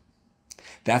thing to do.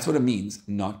 That's what it means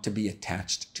not to be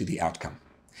attached to the outcome.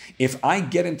 If I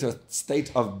get into a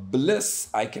state of bliss,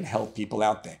 I can help people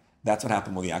out there. That's what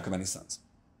happened with Yakov and his sons.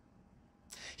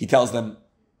 He tells them,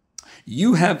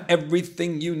 you have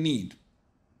everything you need.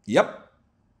 Yep.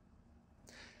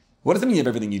 What does it mean you have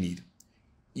everything you need?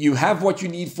 You have what you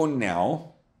need for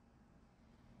now,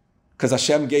 because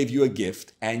Hashem gave you a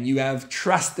gift, and you have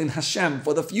trust in Hashem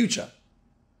for the future.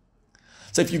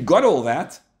 So if you got all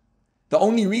that, the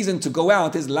only reason to go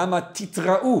out is lama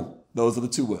titrá'u. Those are the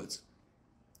two words.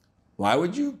 Why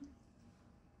would you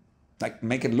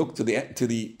make it look to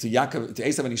Yakov, to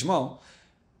Esav and Ishmael,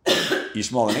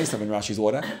 Ishmael and Esav in Rashi's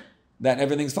order, that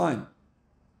everything's fine?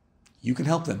 You can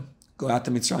help them. Go out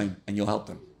to Mitzrayim and you'll help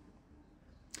them.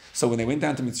 So when they went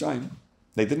down to Mitzrayim,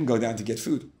 they didn't go down to get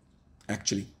food,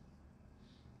 actually.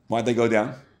 Why'd they go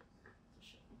down?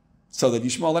 So that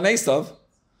Ishmael and Esav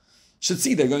should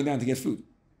see they're going down to get food.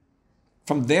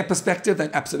 From their perspective, they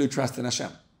had absolute trust in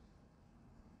Hashem.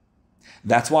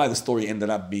 That's why the story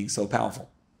ended up being so powerful.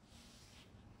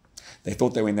 They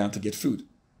thought they went down to get food.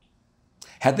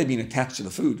 Had they been attached to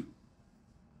the food,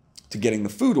 to getting the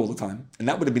food all the time, and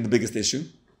that would have been the biggest issue,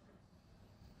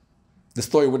 the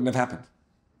story wouldn't have happened.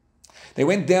 They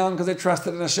went down because they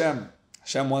trusted in Hashem.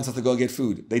 Hashem wants us to go get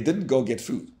food. They didn't go get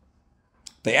food.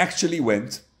 They actually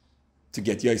went to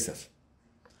get Yosef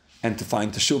and to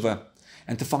find Teshuvah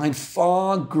and to find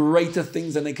far greater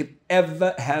things than they could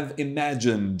ever have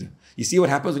imagined. You see what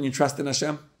happens when you trust in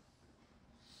Hashem?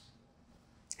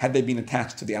 Had they been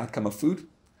attached to the outcome of food,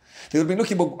 they would have been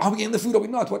looking, but are we getting the food? Are we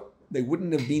not? What? They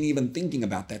wouldn't have been even thinking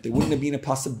about that. There wouldn't have been a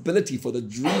possibility for the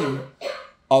dream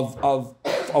of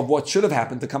what should have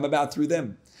happened to come about through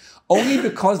them. Only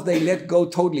because they let go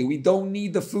totally. We don't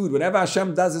need the food. Whatever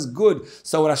Hashem does is good.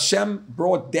 So what Hashem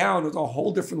brought down was a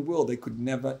whole different world they could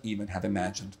never even have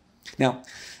imagined. Now,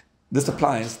 this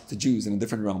applies to Jews in a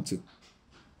different realm too.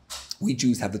 We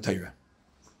Jews have the Torah,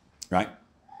 right?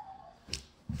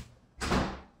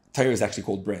 Torah is actually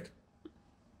called bread.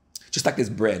 Just like there's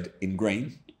bread in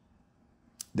grain,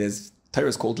 Torah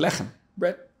is called lechem,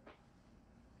 bread.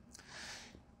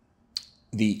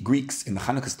 The Greeks in the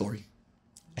Hanukkah story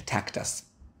attacked us.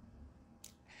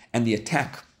 And the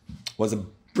attack was a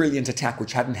brilliant attack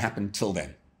which hadn't happened till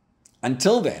then.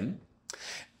 Until then,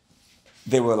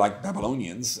 they were like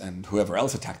Babylonians and whoever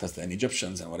else attacked us, and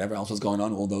Egyptians and whatever else was going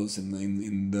on, all those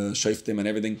in the Shoftim and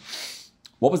everything.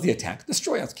 What was the attack?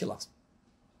 Destroy us, kill us.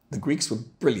 The Greeks were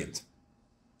brilliant.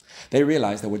 They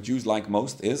realized that what Jews like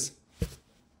most is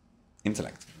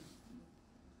intellect.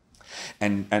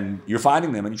 And you're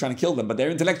fighting them and you're trying to kill them, but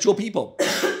they're intellectual people.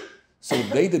 So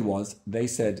what they did was, they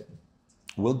said,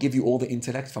 we'll give you all the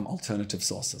intellect from alternative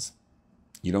sources.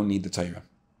 You don't need the Torah.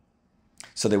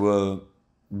 So they were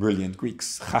brilliant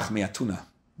Greeks. Chachmei Atuna,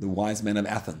 the wise men of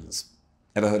Athens.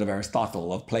 Ever heard of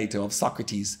Aristotle, of Plato, of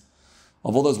Socrates,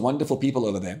 of all those wonderful people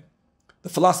over there? The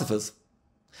philosophers.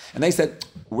 And they said,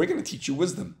 we're going to teach you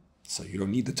wisdom, so you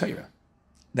don't need the Torah.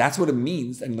 That's what it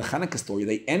means. And in the Hanukkah story,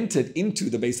 they entered into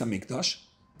the Beis HaMikdash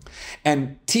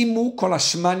and timu kol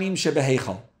hashmanim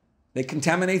shebeheichal. They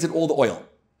contaminated all the oil.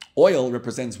 Oil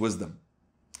represents wisdom.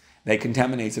 They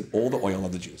contaminated all the oil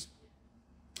of the Jews.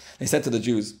 They said to the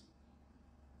Jews,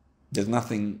 there's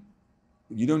nothing,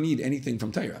 you don't need anything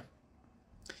from Torah.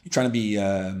 You're trying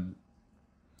to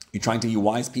be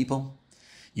wise people.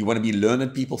 You want to be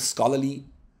learned people, scholarly,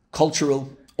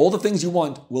 cultural. All the things you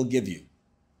want, we'll give you.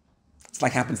 It's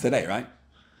like happens today, right?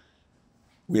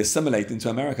 We assimilate into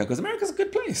America because America's a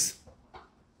good place.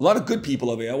 A lot of good people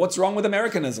over here. What's wrong with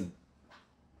Americanism?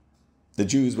 The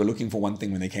Jews were looking for one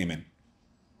thing when they came in.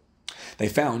 They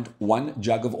found one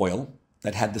jug of oil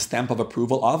that had the stamp of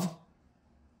approval of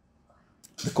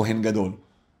the Kohen Gadol.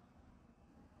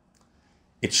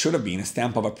 It should have been a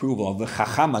stamp of approval of the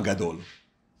Chacham Gadol,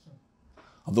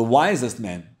 of the wisest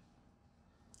man.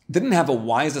 It didn't have a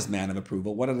wisest man of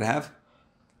approval. What did it have?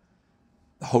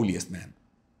 The holiest man.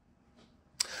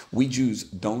 We Jews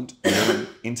don't learn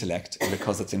intellect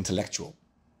because it's intellectual.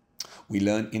 We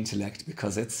learn intellect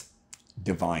because it's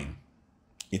divine.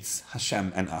 It's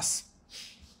Hashem and us.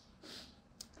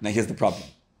 Now here's the problem.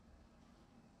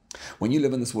 When you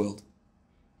live in this world,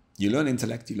 you learn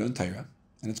intellect, you learn Torah,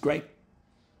 and it's great.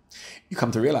 You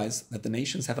come to realize that the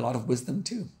nations have a lot of wisdom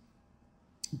too.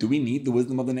 Do we need the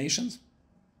wisdom of the nations?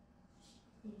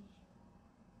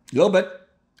 A little bit.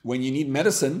 When you need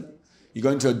medicine, you're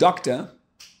going to a doctor,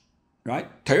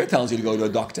 right? Torah tells you to go to a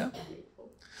doctor.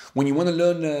 When you want to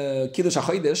learn Kiddush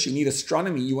HaChodesh, you need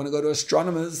astronomy. You want to go to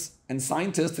astronomers and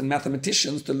scientists and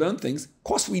mathematicians to learn things. Of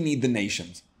course we need the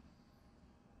nations.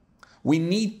 We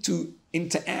need to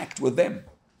interact with them.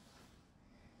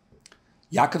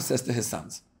 Yakov says to his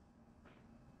sons,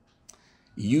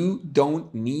 you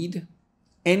don't need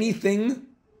anything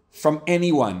from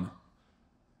anyone.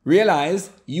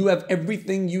 Realize you have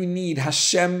everything you need.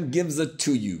 Hashem gives it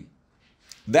to you.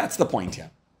 That's the point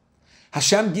here.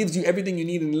 Hashem gives you everything you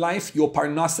need in life. Your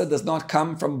parnasa does not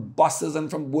come from bosses and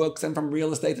from works and from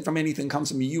real estate and from anything. It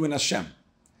comes from you and Hashem.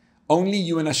 Only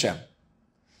you and Hashem.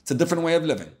 It's a different way of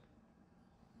living.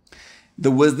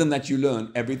 The wisdom that you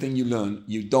learn, everything you learn,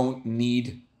 you don't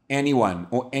need anyone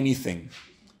or anything.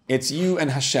 It's you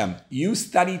and Hashem. You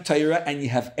study Torah and you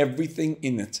have everything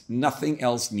in it. Nothing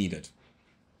else needed.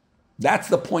 That's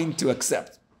the point to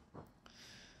accept.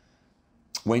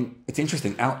 When it's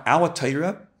interesting, our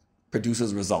Torah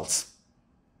produces results.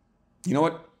 You know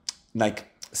what? Like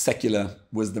secular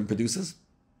wisdom produces?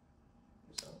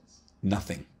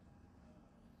 Nothing.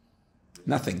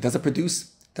 Nothing.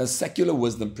 Does secular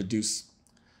wisdom produce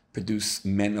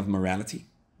men of morality?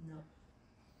 No.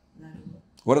 Not anymore.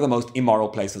 What are the most immoral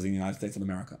places in the United States of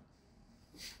America?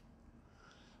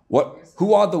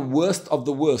 Who are the worst of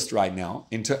the worst right now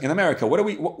in America?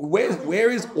 Where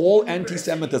is all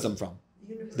anti-Semitism from?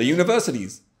 The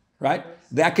universities, right?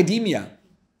 The academia.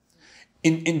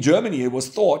 In Germany, it was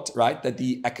thought, right, that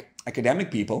the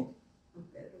academic people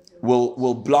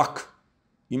will block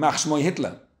Yimach Shmoy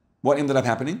Hitler. What ended up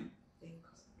happening?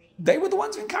 They were the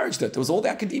ones who encouraged it. It was all the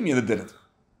academia that did it.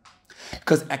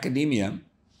 Because academia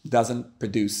doesn't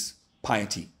produce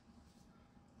piety.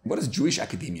 What does Jewish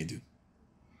academia do?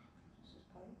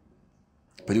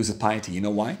 Produces piety. You know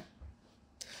why?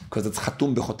 Because it's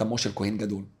Chatum b'chotamo shel Kohen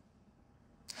Gadol.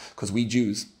 Because we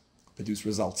Jews produce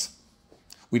results.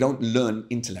 We don't learn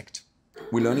intellect.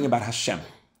 We're learning about Hashem.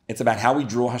 It's about how we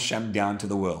draw Hashem down to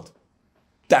the world.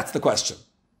 That's the question.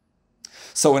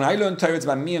 So when I learn Torah, it's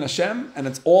about me and Hashem,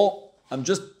 and I'm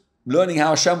just learning how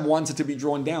Hashem wants it to be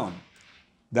drawn down.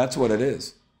 That's what it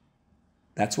is.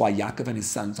 That's why Yakov and his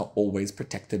sons are always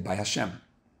protected by Hashem.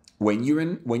 When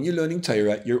you're learning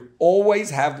Torah, you always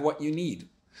have what you need.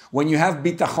 When you have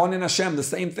bitachon in Hashem, the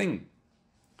same thing.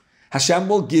 Hashem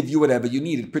will give you whatever you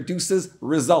need. It produces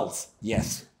results.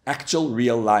 Yes, actual,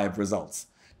 real, live results.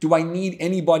 Do I need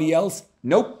anybody else?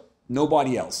 Nope,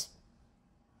 nobody else.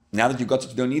 Now that you got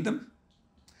it, you don't need them.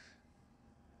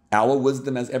 Our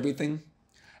wisdom has everything.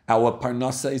 Our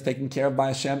parnasa is taken care of by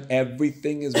Hashem.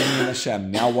 Everything is running in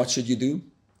Hashem. Now what should you do?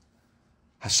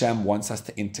 Hashem wants us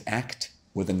to interact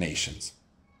with the nations.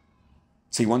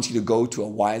 So he wants you to go to a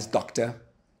wise doctor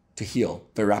to heal.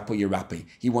 Verapo yerapi.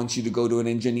 He wants you to go to an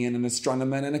engineer and an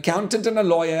astronomer and an accountant and a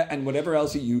lawyer and whatever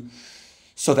else you,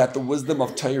 so that the wisdom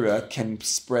of Torah can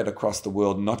spread across the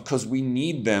world, not because we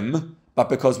need them, but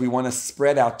because we want to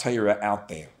spread our Torah out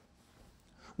there.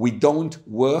 We don't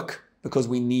work because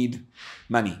we need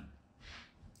money.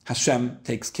 Hashem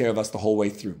takes care of us the whole way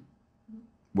through.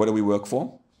 What do we work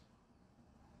for?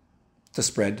 To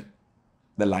spread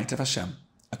the light of Hashem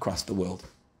across the world.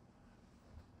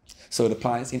 So it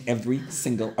applies in every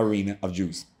single arena of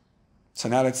Jews. So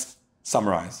now let's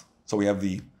summarize. So we have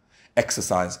the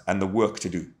exercise and the work to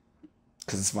do,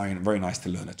 because it's very, very nice to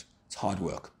learn it. It's hard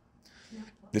work.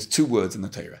 There's two words in the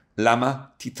Torah.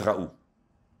 Lama titראו.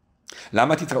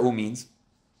 Lama titראו means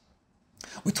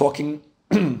we're talking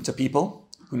to people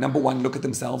who, number one, look at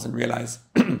themselves and realize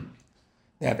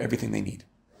they have everything they need.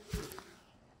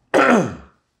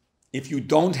 If you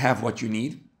don't have what you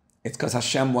need, it's because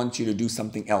Hashem wants you to do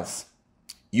something else.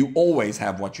 You always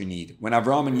have what you need. When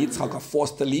Avraham and Yitzchak are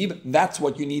forced to leave, that's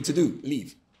what you need to do,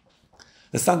 leave.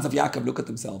 The sons of Yakov look at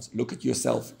themselves, look at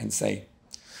yourself and say,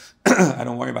 I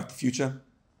don't worry about the future.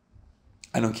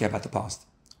 I don't care about the past.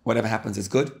 Whatever happens is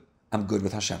good. I'm good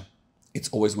with Hashem. It's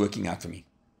always working out for me,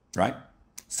 right?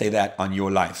 Say that on your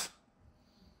life.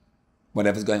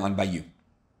 Whatever's going on by you,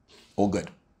 all good.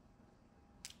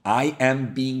 I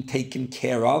am being taken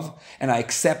care of, and I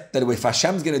accept that if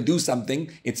Hashem's going to do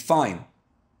something, it's fine.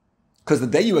 Because the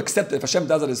day you accept that if Hashem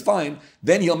does it, it's fine,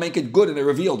 then He'll make it good in a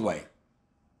revealed way.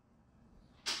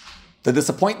 The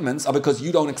disappointments are because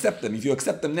you don't accept them. If you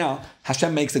accept them now,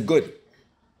 Hashem makes it good.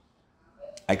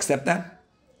 I accept that.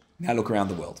 Now look around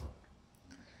the world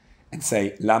and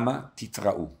say, Lama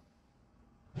titראו.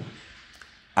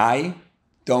 I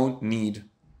don't need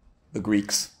the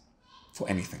Greeks for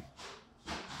anything.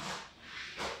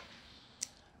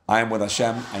 I am with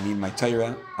Hashem, I need my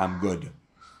Torah, I'm good.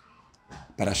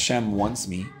 But Hashem wants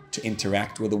me to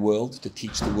interact with the world, to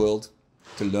teach the world,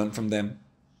 to learn from them,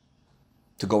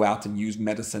 to go out and use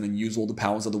medicine and use all the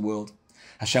powers of the world.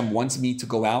 Hashem wants me to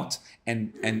go out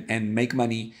and make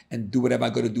money and do whatever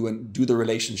I got to do and do the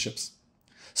relationships.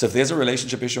 So if there's a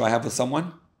relationship issue I have with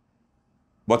someone,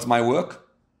 what's my work?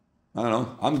 I don't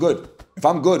know, I'm good. If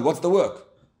I'm good, what's the work?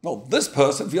 Well, this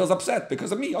person feels upset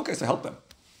because of me. Okay, so help them.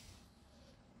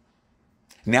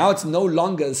 Now it's no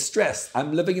longer stress.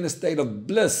 I'm living in a state of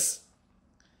bliss.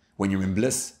 When you're in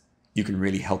bliss, you can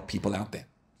really help people out there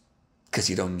because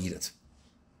you don't need it.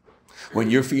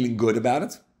 When you're feeling good about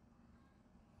it,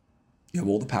 you have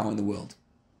all the power in the world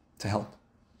to help.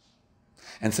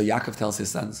 And so Yakov tells his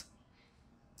sons,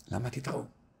 Lama titראו.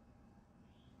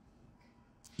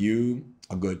 You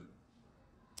are good.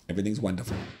 Everything's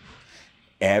wonderful.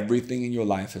 Everything in your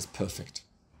life is perfect.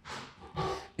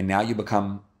 And now you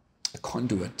become a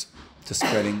conduit to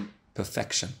spreading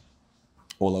perfection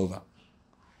all over.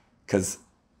 Because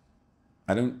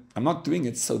I'm not doing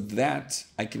it so that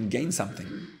I can gain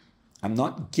something. I'm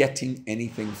not getting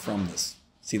anything from this.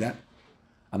 See that?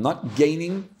 I'm not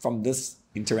gaining from this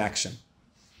interaction.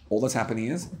 All that's happening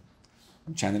is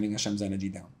I'm channeling Hashem's energy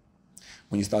down.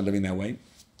 When you start living that way,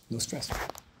 no stress,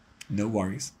 no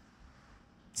worries,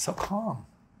 so calm.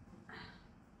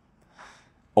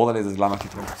 All that is Lama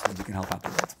titראו, so that you can help out the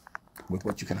world with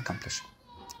what you can accomplish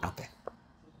out there.